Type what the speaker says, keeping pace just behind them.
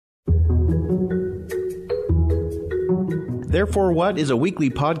Therefore What is a weekly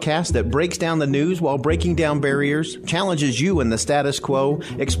podcast that breaks down the news while breaking down barriers, challenges you in the status quo,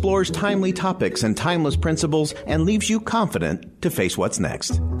 explores timely topics and timeless principles, and leaves you confident to face what's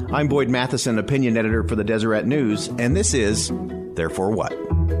next. I'm Boyd Matheson, opinion editor for the Deseret News, and this is Therefore What.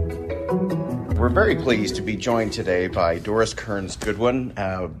 We're very pleased to be joined today by Doris Kearns Goodwin,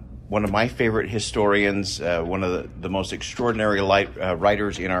 one of my favorite historians, one of the most extraordinary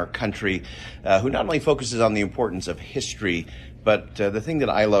writers in our country, who not only focuses on the importance of history, but the thing that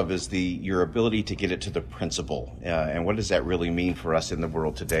I love is your ability to get it to the principle. And what does that really mean for us in the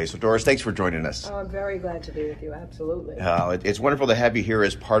world today? So, Doris, thanks for joining us. Oh, I'm very glad to be with you, absolutely. It's wonderful to have you here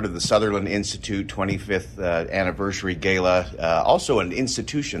as part of the Sutherland Institute 25th Anniversary Gala, also an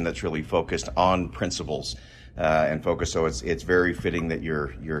institution that's really focused on principles. And focus, so it's very fitting that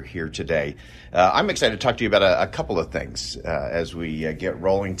you're here today. I'm excited to talk to you about a couple of things as we get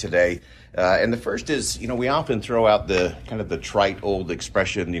rolling today. And the first is, we often throw out the kind of the trite old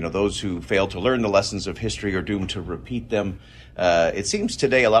expression, those who fail to learn the lessons of history are doomed to repeat them. It seems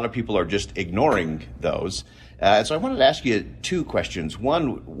today a lot of people are just ignoring those. And so I wanted to ask you two questions.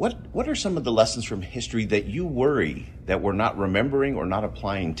 One, what are some of the lessons from history that you worry that we're not remembering or not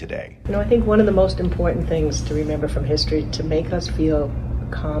applying today? I think one of the most important things to remember from history to make us feel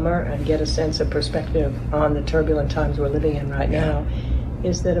calmer and get a sense of perspective on the turbulent times we're living in right now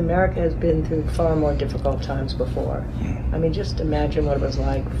is that America has been through far more difficult times before. I mean, just imagine what it was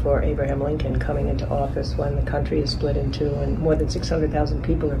like for Abraham Lincoln coming into office when the country is split in two and more than 600,000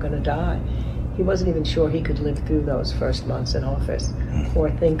 people are going to die. He wasn't even sure he could live through those first months in office.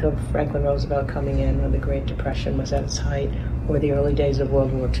 Or think of Franklin Roosevelt coming in when the Great Depression was at its height, or the early days of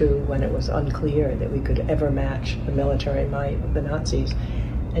World War II when it was unclear that we could ever match the military might of the Nazis.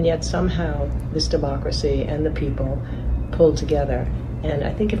 And yet somehow this democracy and the people pulled together. And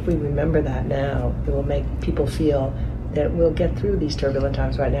I think if we remember that now, it will make people feel that we'll get through these turbulent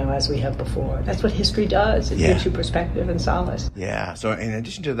times right now as we have before. That's what history does. It gives you perspective and solace. Yeah, so in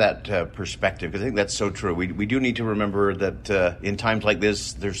addition to that perspective, because I think that's so true, we do need to remember that in times like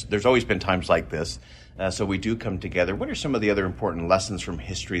this, there's always been times like this, so we do come together. What are some of the other important lessons from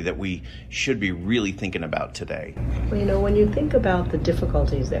history that we should be really thinking about today? Well, when you think about the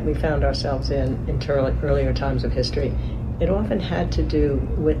difficulties that we found ourselves in earlier times of history, it often had to do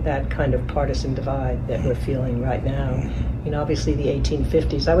with that kind of partisan divide that we're feeling right now. Obviously the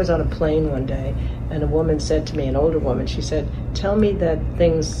 1850s. I was on a plane one day, and a woman said to me, an older woman, she said, "Tell me that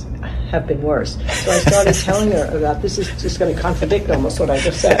things have been worse." So I started telling her about, this is just going to contradict almost what I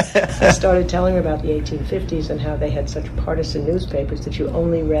just said. I started telling her about the 1850s and how they had such partisan newspapers that you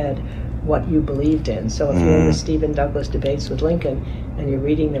only read what you believed in. So if you're in the Stephen Douglas debates with Lincoln and you're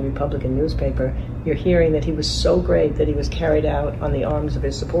reading the Republican newspaper, you're hearing that he was so great that he was carried out on the arms of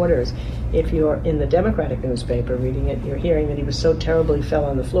his supporters. If you're in the Democratic newspaper reading it, you're hearing that he was so terrible he fell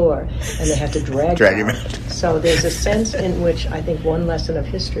on the floor and they had to drag him out. So there's a sense in which I think one lesson of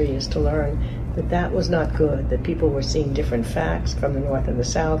history is to learn that was not good, that people were seeing different facts from the North and the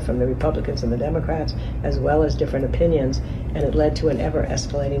South, from the Republicans and the Democrats, as well as different opinions, and it led to an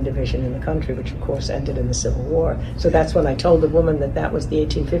ever-escalating division in the country, which of course ended in the Civil War. So that's when I told the woman that was the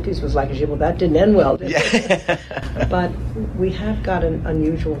 1850s, was like, well, that didn't end well, did it? But we have got an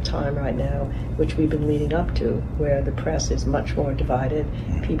unusual time right now, which we've been leading up to, where the press is much more divided.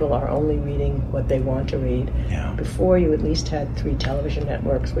 People are only reading what they want to read. Before, you at least had 3 television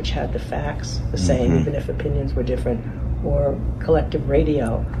networks which had the facts the same, even if opinions were different, or collective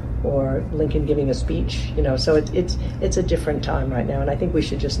radio, or Lincoln giving a speech, so it's a different time right now, and I think we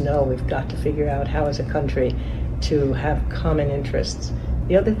should just know we've got to figure out how as a country to have common interests.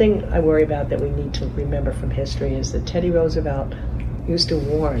 The other thing I worry about that we need to remember from history is that Teddy Roosevelt used to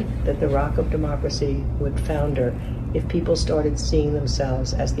warn that the rock of democracy would founder if people started seeing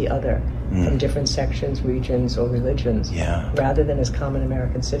themselves as the other from different sections, regions, or religions, rather than as common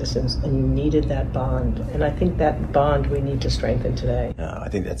American citizens. And you needed that bond. And I think that bond we need to strengthen today. I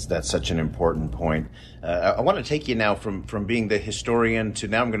think that's such an important point. I want to take you now from being the historian to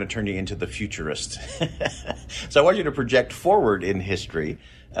now I'm going to turn you into the futurist. So I want you to project forward in history.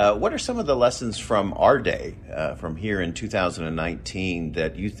 What are some of the lessons from our day, from here in 2019,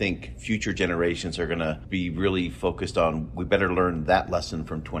 that you think future generations are going to be really focused on? We better learn that lesson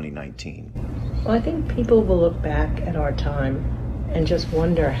from 2019. Well, I think people will look back at our time and just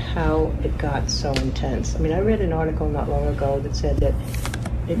wonder how it got so intense. I mean, I read an article not long ago that said that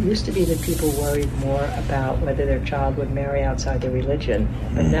It used to be that people worried more about whether their child would marry outside their religion,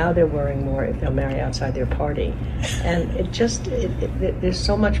 but now they're worrying more if they'll marry outside their party. And there's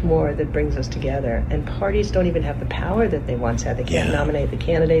so much more that brings us together. And parties don't even have the power that they once had. They can't nominate the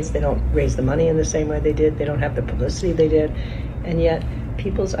candidates. They don't raise the money in the same way they did. They don't have the publicity they did. And yet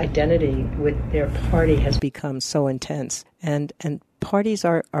people's identity with their party has become so intense. And parties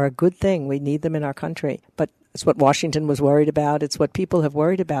are a good thing. We need them in our country. But it's what Washington was worried about. It's what people have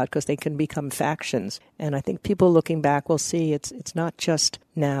worried about because they can become factions. And I think people looking back will see it's not just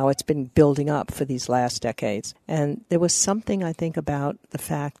now. It's been building up for these last decades. And there was something, I think, about the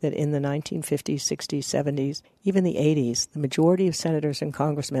fact that in the 1950s, 60s, 70s, even the 80s, the majority of senators and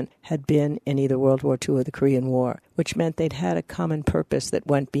congressmen had been in either World War II or the Korean War, which meant they'd had a common purpose that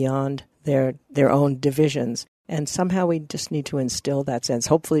went beyond their own divisions. And somehow we just need to instill that sense.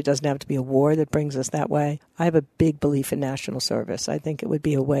 Hopefully it doesn't have to be a war that brings us that way. I have a big belief in national service. I think it would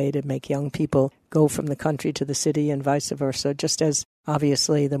be a way to make young people go from the country to the city and vice versa, just as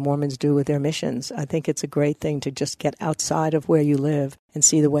obviously the Mormons do with their missions. I think it's a great thing to just get outside of where you live and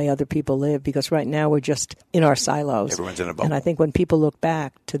see the way other people live, because right now we're just in our silos. Everyone's in a bubble. And I think when people look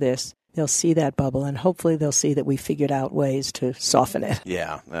back to this, they'll see that bubble, and hopefully they'll see that we figured out ways to soften it.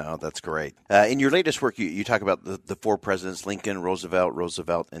 Yeah, no, that's great. In your latest work, you talk about the four presidents, Lincoln,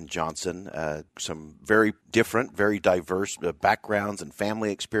 Roosevelt, and Johnson, some very different, very diverse backgrounds and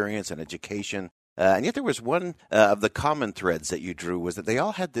family experience and education. And yet there was one of the common threads that you drew was that they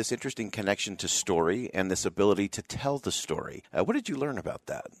all had this interesting connection to story and this ability to tell the story. What did you learn about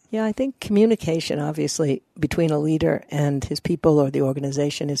that? Yeah, I think communication, obviously, between a leader and his people or the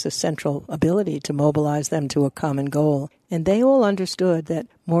organization is a central ability to mobilize them to a common goal. And they all understood that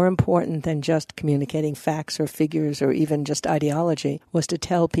more important than just communicating facts or figures or even just ideology was to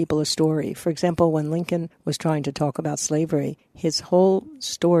tell people a story. For example, when Lincoln was trying to talk about slavery, his whole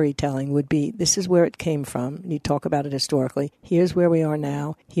storytelling would be, this is where it came from. And he'd talk about it historically. Here's where we are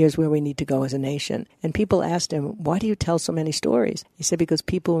now. Here's where we need to go as a nation. And people asked him, why do you tell so many stories? He said, because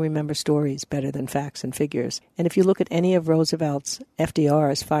people remember stories better than facts and figures. And if you look at any of Roosevelt's,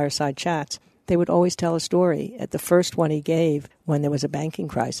 FDR's fireside chats, they would always tell a story. At the first one he gave, when there was a banking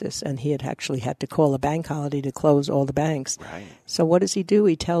crisis, and he had actually had to call a bank holiday to close all the banks. Right. So what does he do?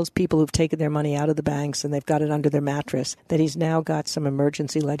 He tells people who've taken their money out of the banks and they've got it under their mattress that he's now got some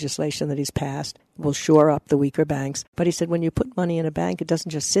emergency legislation that he's passed will shore up the weaker banks. But he said when you put money in a bank, it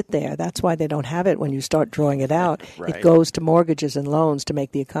doesn't just sit there. That's why they don't have it when you start drawing it out. Right. It goes to mortgages and loans to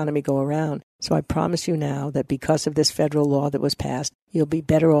make the economy go around. So I promise you now that because of this federal law that was passed, you'll be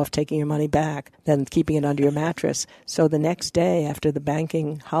better off taking your money back than keeping it under your mattress. So the next day, after the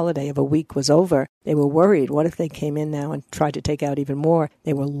banking holiday of a week was over, they were worried. What if they came in now and tried to take out even more?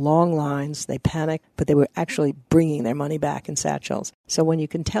 They were long lines. They panicked, but they were actually bringing their money back in satchels. So when you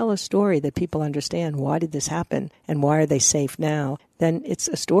can tell a story that people understand, why did this happen and why are they safe now, then it's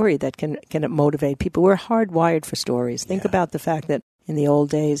a story that can motivate people. We're hardwired for stories. Think about the fact that in the old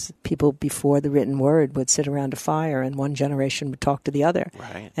days, people before the written word would sit around a fire and one generation would talk to the other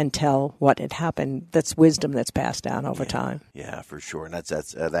and tell what had happened. That's wisdom that's passed down over time. Yeah, for sure. And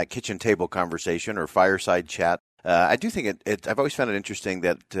that's that kitchen table conversation or fireside chat. I do think I've always found it interesting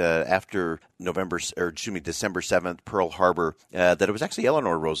that after December 7th, Pearl Harbor, that it was actually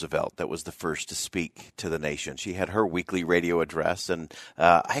Eleanor Roosevelt that was the first to speak to the nation. She had her weekly radio address, and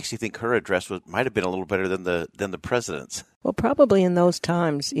I actually think her address might have been a little better than the president's. Well, probably in those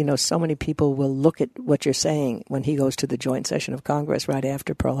times, so many people will look at what you're saying when he goes to the joint session of Congress right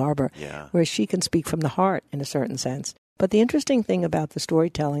after Pearl Harbor, whereas she can speak from the heart in a certain sense. But the interesting thing about the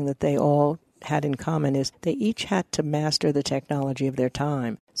storytelling that they all had in common is they each had to master the technology of their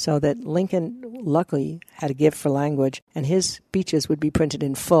time, so that Lincoln luckily had a gift for language, and his speeches would be printed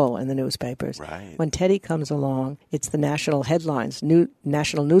in full in the newspapers. Right. When Teddy comes along, it's the national headlines.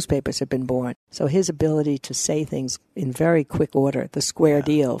 National newspapers have been born. So his ability to say things in very quick order, the square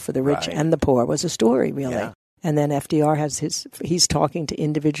deal for the rich and the poor, was a story, really. Yeah. And then FDR he's talking to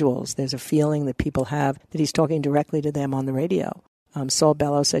individuals. There's a feeling that people have that he's talking directly to them on the radio. Saul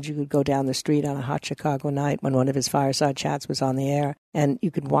Bellow said you could go down the street on a hot Chicago night when one of his fireside chats was on the air, and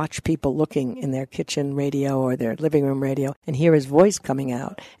you could watch people looking in their kitchen radio or their living room radio and hear his voice coming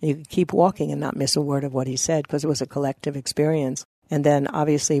out. And you could keep walking and not miss a word of what he said because it was a collective experience. And then,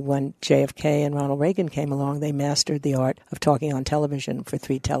 obviously, when JFK and Ronald Reagan came along, they mastered the art of talking on television for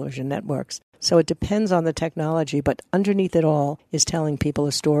 3 television networks. So it depends on the technology, but underneath it all is telling people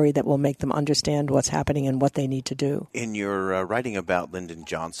a story that will make them understand what's happening and what they need to do. In your writing about Lyndon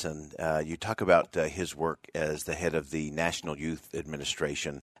Johnson, you talk about his work as the head of the National Youth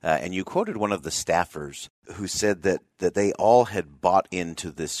Administration. and you quoted one of the staffers who said that they all had bought into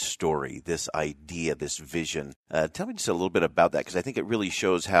this story, this idea, this vision. Tell me just a little bit about that, because I think it really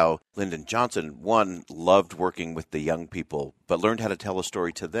shows how Lyndon Johnson, one, loved working with the young people, but learned how to tell a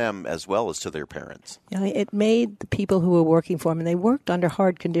story to them as well as to their parents. Yeah, it made the people who were working for him, and they worked under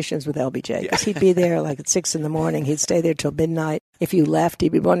hard conditions with LBJ, because he'd be there like at 6 a.m, he'd stay there till midnight. If you left,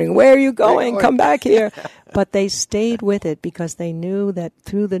 he'd be wondering, where are you going? Come back here. But they stayed with it because they knew that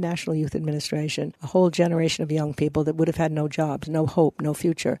through the National Youth Administration, a whole generation of young people that would have had no jobs, no hope, no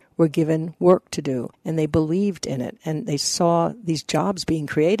future, were given work to do. And they believed in it. And they saw these jobs being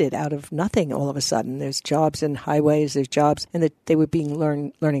created out of nothing all of a sudden. There's jobs in highways, there's jobs, and that they were being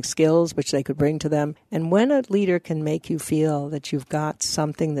learning skills, which they could bring to them. And when a leader can make you feel that you've got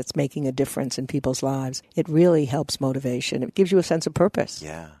something that's making a difference in people's lives, it really helps motivation. It gives you a sense of purpose.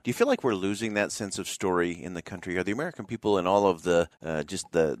 Yeah. Do you feel like we're losing that sense of story in the country? Are the American people in all of the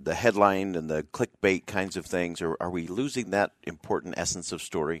just the headline and the clickbait kinds of things, or are we losing that important essence of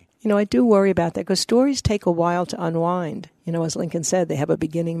story? I do worry about that because stories take a while to unwind. As Lincoln said, they have a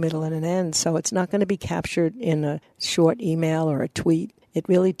beginning, middle, and an end. So it's not going to be captured in a short email or a tweet. It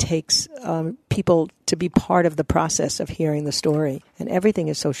really takes people to be part of the process of hearing the story. And everything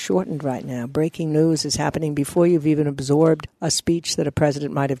is so shortened right now. Breaking news is happening before you've even absorbed a speech that a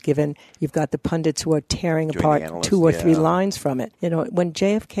president might have given. You've got the pundits who are tearing apart 2 or 3 lines from it. When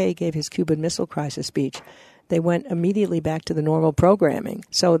JFK gave his Cuban Missile Crisis speech, they went immediately back to the normal programming.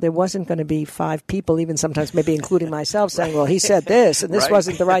 So there wasn't going to be 5 people, even sometimes maybe including myself, saying, well, he said this, and this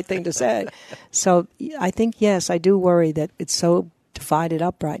wasn't the right thing to say. So I think, yes, I do worry that it's so divided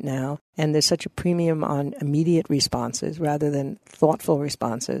up right now, and there's such a premium on immediate responses rather than thoughtful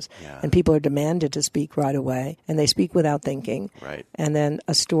responses. Yeah. And people are demanded to speak right away, and they speak without thinking. Right. And then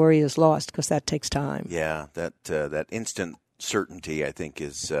a story is lost because that takes time. Yeah, that instant certainty, I think,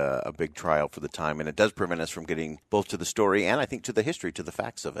 is a big trial for the time, and it does prevent us from getting both to the story and I think to the history, to the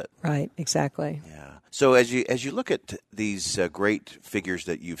facts of it. Right, exactly. Yeah. So as you look at these great figures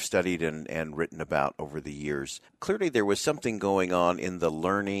that you've studied and written about over the years, clearly there was something going on in the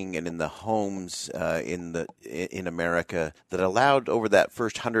learning and in the homes in America that allowed, over that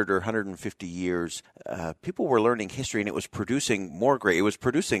first 100 or 150 years, people were learning history, and it was producing more great. It was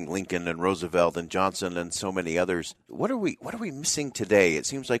producing Lincoln and Roosevelt and Johnson and so many others. What are we missing today? It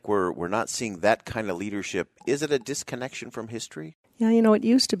seems like we're not seeing that kind of leadership. Is it a disconnection from history? Yeah, it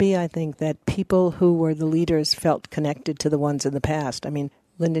used to be, I think, that people who were the leaders felt connected to the ones in the past. I mean,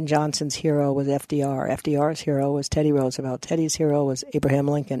 Lyndon Johnson's hero was FDR. FDR's hero was Teddy Roosevelt. Teddy's hero was Abraham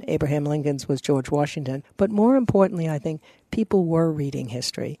Lincoln. Abraham Lincoln's was George Washington. But more importantly, I think, people were reading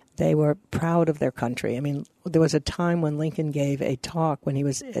history. They were proud of their country. I mean, there was a time when Lincoln gave a talk when he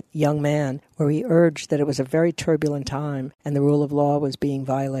was a young man where he urged that it was a very turbulent time and the rule of law was being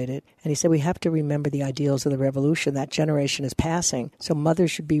violated. And he said, we have to remember the ideals of the revolution. That generation is passing. So mothers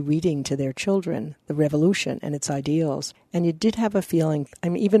should be reading to their children the revolution and its ideals. And you did have a feeling, I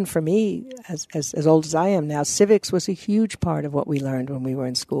mean, even for me, as old as I am now, civics was a huge part of what we learned when we were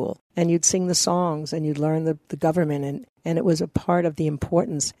in school. And you'd sing the songs and you'd learn the government, and it was a part of the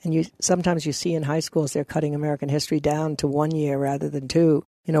importance. And sometimes you see in high schools they're cutting American history down to 1 year rather than 2,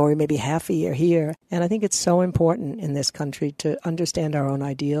 or maybe half a year here. And I think it's so important in this country to understand our own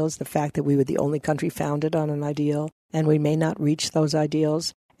ideals, the fact that we were the only country founded on an ideal, and we may not reach those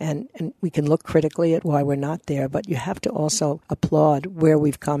ideals. And we can look critically at why we're not there, but you have to also applaud where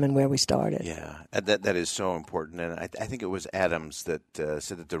we've come and where we started. Yeah, that is so important. And I think it was Adams that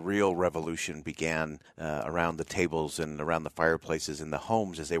said that the real revolution began around the tables and around the fireplaces in the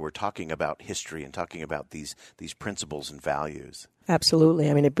homes as they were talking about history and talking about these principles and values. Absolutely.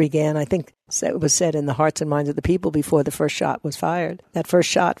 I mean, it began, I think it was said, in the hearts and minds of the people before the first shot was fired. That first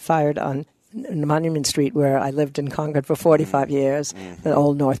shot fired on Monument Street, where I lived in Concord for 45 years, the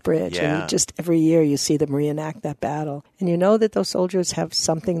old North Bridge. Yeah. And just every year you see them reenact that battle. And you know that those soldiers have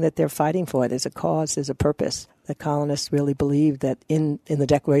something that they're fighting for. There's a cause, there's a purpose. The colonists really believed that in the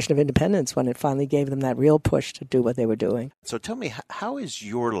Declaration of Independence, when it finally gave them that real push to do what they were doing. So tell me, how is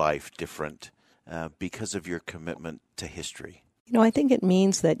your life different because of your commitment to history? I think it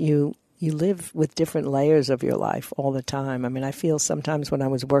means that you live with different layers of your life all the time. I mean, I feel sometimes when I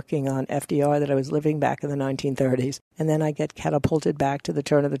was working on FDR that I was living back in the 1930s, and then I get catapulted back to the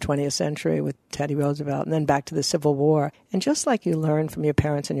turn of the 20th century with Teddy Roosevelt, and then back to the Civil War. And just like you learn from your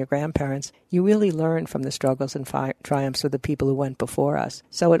parents and your grandparents, you really learn from the struggles and triumphs of the people who went before us.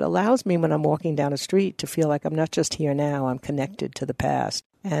 So it allows me, when I'm walking down a street, to feel like I'm not just here now, I'm connected to the past.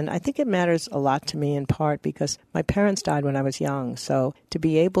 And I think it matters a lot to me in part because my parents died when I was young. So to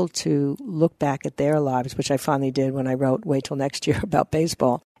be able to look back at their lives, which I finally did when I wrote Wait Till Next Year about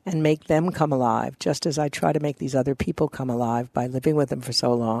baseball, and make them come alive, just as I try to make these other people come alive by living with them for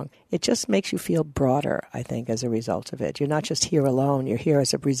so long. It just makes you feel broader, I think, as a result of it. You're not just here alone. You're here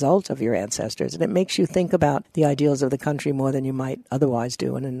as a result of your ancestors. And it makes you think about the ideals of the country more than you might otherwise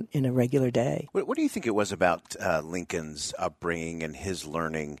do in a regular day. What do you think it was about Lincoln's upbringing and his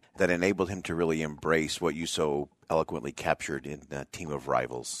learning that enabled him to really embrace what you so eloquently captured in Team of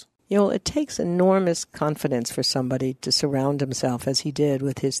Rivals? You know, it takes enormous confidence for somebody to surround himself, as he did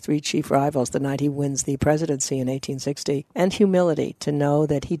with his three chief rivals the night he wins the presidency in 1860, and humility to know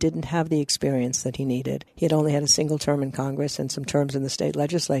that he didn't have the experience that he needed. He had only had a single term in Congress and some terms in the state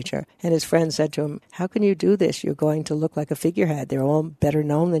legislature. And his friend said to him, "How can you do this? You're going to look like a figurehead. They're all better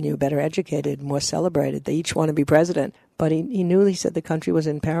known than you, better educated, more celebrated. They each want to be president." But he knew, he said, the country was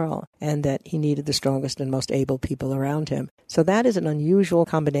in peril and that he needed the strongest and most able people around him. So that is an unusual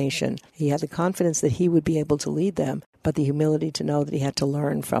combination. He had the confidence that he would be able to lead them, but the humility to know that he had to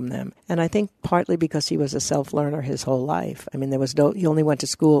learn from them. And I think partly because he was a self-learner his whole life. I mean, he only went to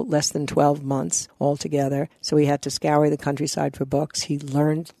school less than 12 months altogether, so he had to scour the countryside for books. He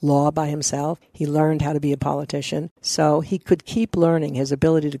learned law by himself. He learned how to be a politician. So he could keep learning. His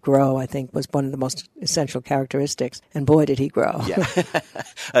ability to grow, I think, was one of the most essential characteristics. And boy, did he grow. Yeah.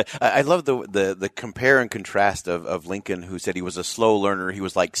 I love the compare and contrast of Lincoln, who said he was a slow learner. He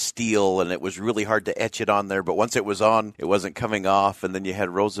was like steel, and it was really hard to etch it on there. But once it was on, it wasn't coming off. And then you had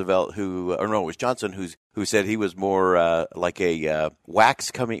Roosevelt, it was Johnson, who said he was more like a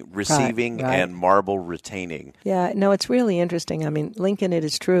wax receiving right. and marble retaining. Yeah, no, it's really interesting. I mean, Lincoln, it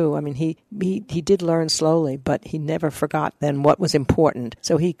is true. I mean, he did learn slowly, but he never forgot then what was important.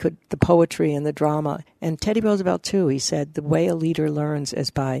 So the poetry and the drama. And Teddy Roosevelt, too, he said the way a leader learns is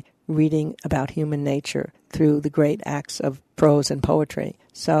by reading about human nature through the great acts of prose and poetry.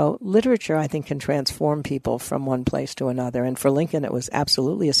 So literature, I think, can transform people from one place to another. And for Lincoln, it was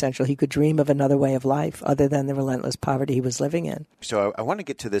absolutely essential. He could dream of another way of life other than the relentless poverty he was living in. So I want to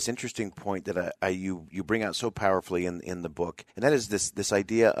get to this interesting point that you bring out so powerfully in the book, and that is this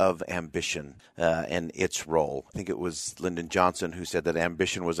idea of ambition and its role. I think it was Lyndon Johnson who said that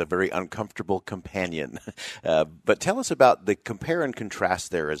ambition was a very uncomfortable companion. But tell us about the compare and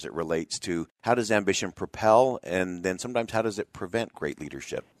contrast there as it relates to how does ambition propel, and then sometimes how does it prevent great leadership?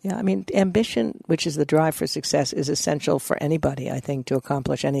 Yeah, I mean, ambition, which is the drive for success, is essential for anybody, I think, to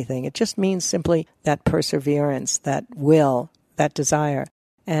accomplish anything. It just means simply that perseverance, that will, that desire.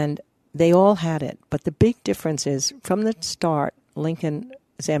 And they all had it. But the big difference is, from the start,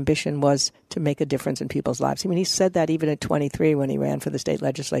 Lincoln's ambition was to make a difference in people's lives. I mean, he said that even at 23 when he ran for the state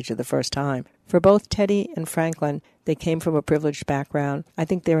legislature the first time. For both Teddy and Franklin, they came from a privileged background. I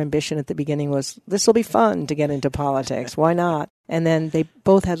think their ambition at the beginning was, this will be fun to get into politics. Why not? And then they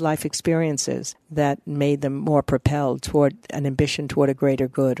both had life experiences that made them more propelled toward an ambition toward a greater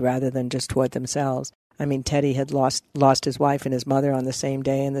good rather than just toward themselves. I mean, Teddy had lost his wife and his mother on the same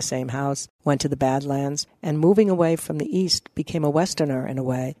day in the same house, went to the Badlands, and moving away from the East became a Westerner in a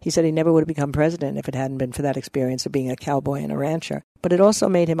way. He said he never would have become president if it hadn't been for that experience of being a cowboy and a rancher. But it also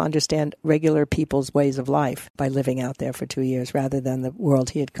made him understand regular people's ways of life by living out there for 2 years rather than the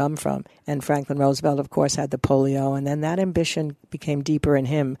world he had come from. And Franklin Roosevelt, of course, had the polio, and then that ambition became deeper in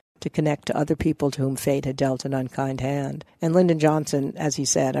him to connect to other people to whom fate had dealt an unkind hand. And Lyndon Johnson, as he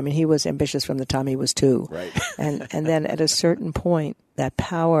said, I mean, he was ambitious from the time he was 2. Right. and then at a certain point, that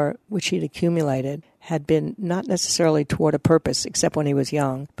power which he'd accumulated had been not necessarily toward a purpose, except when he was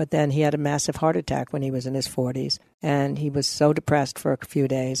young. But then he had a massive heart attack when he was in his 40s. And he was so depressed for a few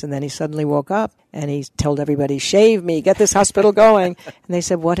days. And then he suddenly woke up and he told everybody, shave me, get this hospital going. And they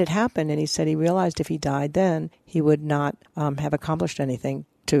said, what had happened? And he said he realized if he died then, he would not have accomplished anything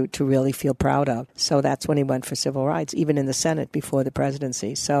to really feel proud of. So that's when he went for civil rights, even in the Senate before the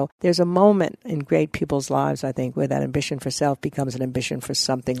presidency. So there's a moment in great people's lives, I think, where that ambition for self becomes an ambition for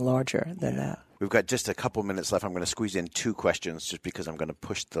something larger than that. We've got just a couple minutes left. I'm going to squeeze in 2 questions just because I'm going to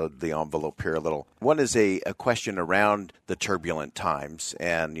push the envelope here a little. One is a question around the turbulent times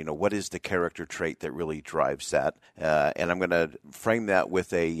and, what is the character trait that really drives that? And I'm going to frame that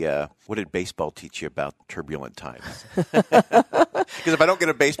with what did baseball teach you about turbulent times? Because if I don't get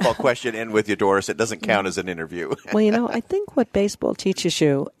a baseball question in with you, Doris, it doesn't count as an interview. Well, I think what baseball teaches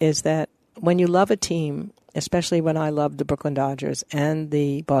you is that when you love a team, especially when I loved the Brooklyn Dodgers and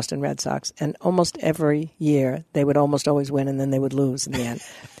the Boston Red Sox, and almost every year they would almost always win and then they would lose in the end.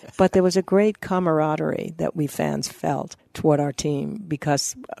 But there was a great camaraderie that we fans felt toward our team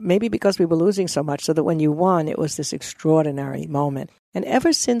because we were losing so much, so that when you won, it was this extraordinary moment. And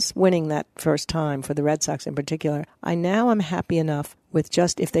ever since winning that first time, for the Red Sox in particular, I now am happy enough with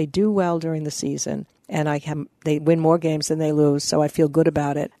just if they do well during the season and they win more games than they lose, so I feel good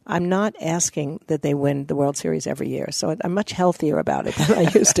about it. I'm not asking that they win the World Series every year, so I'm much healthier about it than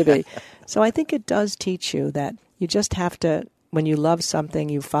I used to be. So I think it does teach you that you just have to, when you love something,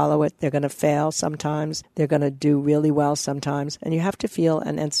 you follow it. They're going to fail sometimes. They're going to do really well sometimes. And you have to feel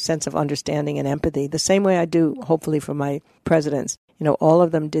a sense of understanding and empathy, the same way I do, hopefully, for my presidents. You know, all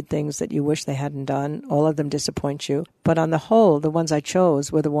of them did things that you wish they hadn't done. All of them disappoint you. But on the whole, the ones I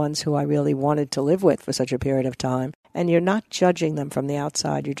chose were the ones who I really wanted to live with for such a period of time. And you're not judging them from the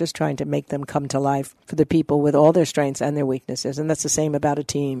outside. You're just trying to make them come to life for the people with all their strengths and their weaknesses. And that's the same about a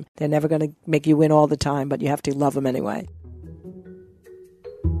team. They're never going to make you win all the time, but you have to love them anyway.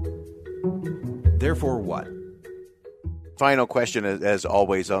 Therefore what? Final question, as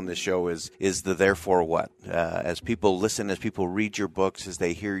always on this show, is the therefore what? As people listen, as people read your books, as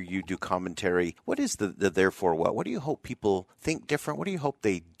they hear you do commentary, what is the therefore what? What do you hope people think different? What do you hope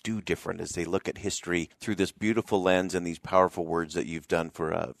they do different as they look at history through this beautiful lens and these powerful words that you've done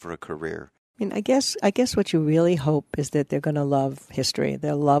for a career? I mean, I guess what you really hope is that they're going to love history.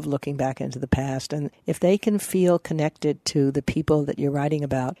 They'll love looking back into the past. And if they can feel connected to the people that you're writing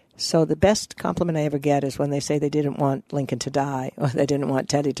about. So the best compliment I ever get is when they say they didn't want Lincoln to die or they didn't want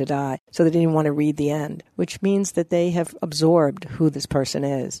Teddy to die. So they didn't even want to read the end, which means that they have absorbed who this person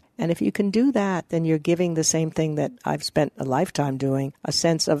is. And if you can do that, then you're giving the same thing that I've spent a lifetime doing, a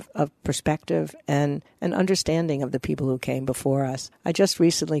sense of perspective and an understanding of the people who came before us. I just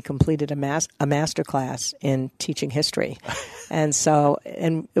recently completed a master class in teaching history. And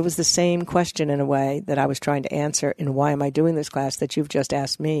it was the same question in a way that I was trying to answer in Why Am I Doing This class that you've just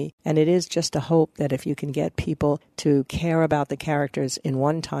asked me. And it is just a hope that if you can get people to care about the characters in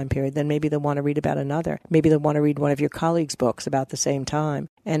one time period, then maybe they'll want to read about another. Maybe they'll want to read one of your colleagues' books about the same time.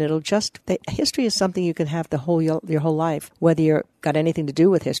 And history is something you can have your whole life, whether you've got anything to do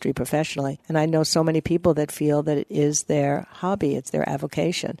with history professionally. And I know so many people that feel that it is their hobby, it's their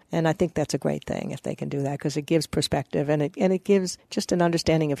avocation. And I think that's a great thing if they can do that, because it gives perspective and it gives just an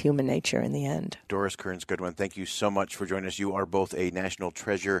understanding of human nature in the end. Doris Kearns Goodwin, thank you so much for joining us. You are both a national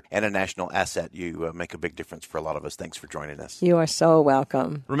treasure and a national asset. You make a big difference for a lot of us. Thanks for joining us. You are so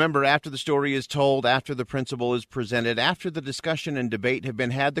welcome. Remember, after the story is told, after the principle is presented, after the discussion and debate have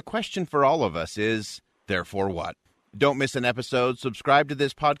been had, the question for all of us is, therefore what? Don't miss an episode. Subscribe to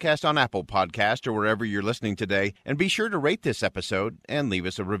this podcast on Apple Podcast or wherever you're listening today, and be sure to rate this episode and leave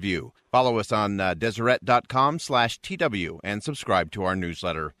us a review. Follow us on Deseret.com/TW and subscribe to our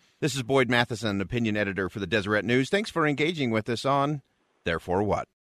newsletter. This is Boyd Matheson, opinion editor for the Deseret News. Thanks for engaging with us on Therefore What?